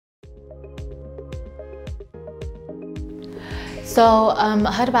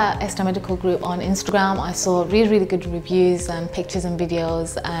I heard about Este Medical Group on Instagram. I saw really good reviews and pictures and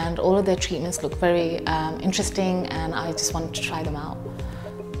videos, and all of their treatments look very interesting, and I just wanted to try them out.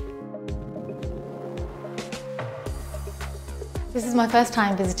 This is my first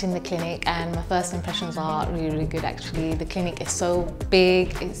time visiting the clinic, and my first impressions are really good actually. The clinic is so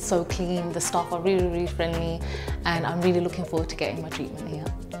big, it's so clean, the staff are really friendly, and I'm really looking forward to getting my treatment here.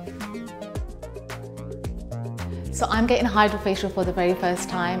 So I'm getting a Hydrafacial for the very first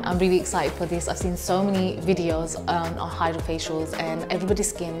time. I'm really excited for this. I've seen so many videos on Hydrafacials, and everybody's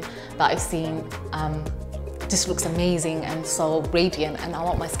skin that I've seen just looks amazing and so radiant, and I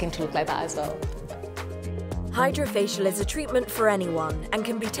want my skin to look like that as well. Hydrafacial is a treatment for anyone and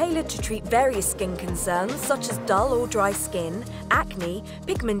can be tailored to treat various skin concerns such as dull or dry skin, acne,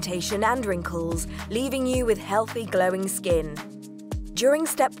 pigmentation and wrinkles, leaving you with healthy, glowing skin. During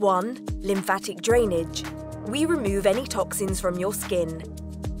step 1, lymphatic drainage, we remove any toxins from your skin.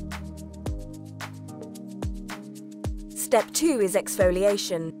 Step 2 is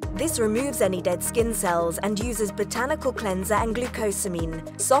exfoliation. This removes any dead skin cells and uses botanical cleanser and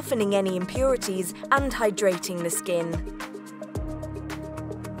glucosamine, softening any impurities and hydrating the skin.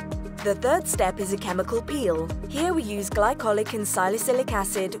 The third step is a chemical peel. Here we use glycolic and salicylic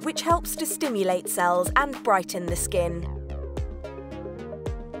acid, which helps to stimulate cells and brighten the skin.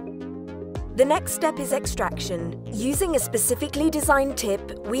 The next step is extraction. Using a specifically designed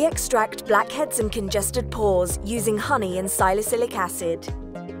tip, we extract blackheads and congested pores using honey and salicylic acid.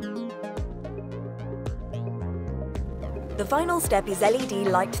 The final step is LED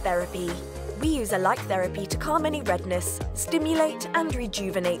light therapy. We use a light therapy to calm any redness, stimulate and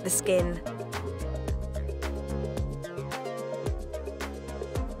rejuvenate the skin.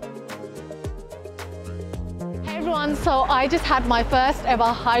 Hey everyone, so I just had my first ever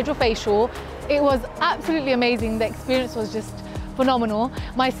Hydrafacial. It was absolutely amazing. The experience was just phenomenal.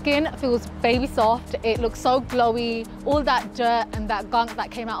 My skin feels baby soft. It looks so glowy. All that dirt and that gunk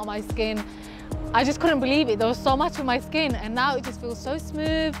that came out of my skin, I just couldn't believe it. There was so much in my skin, and now it just feels so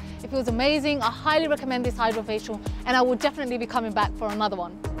smooth. It feels amazing. I highly recommend this Hydrafacial, and I will definitely be coming back for another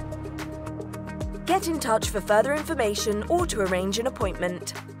one. Get in touch for further information or to arrange an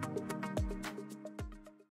appointment.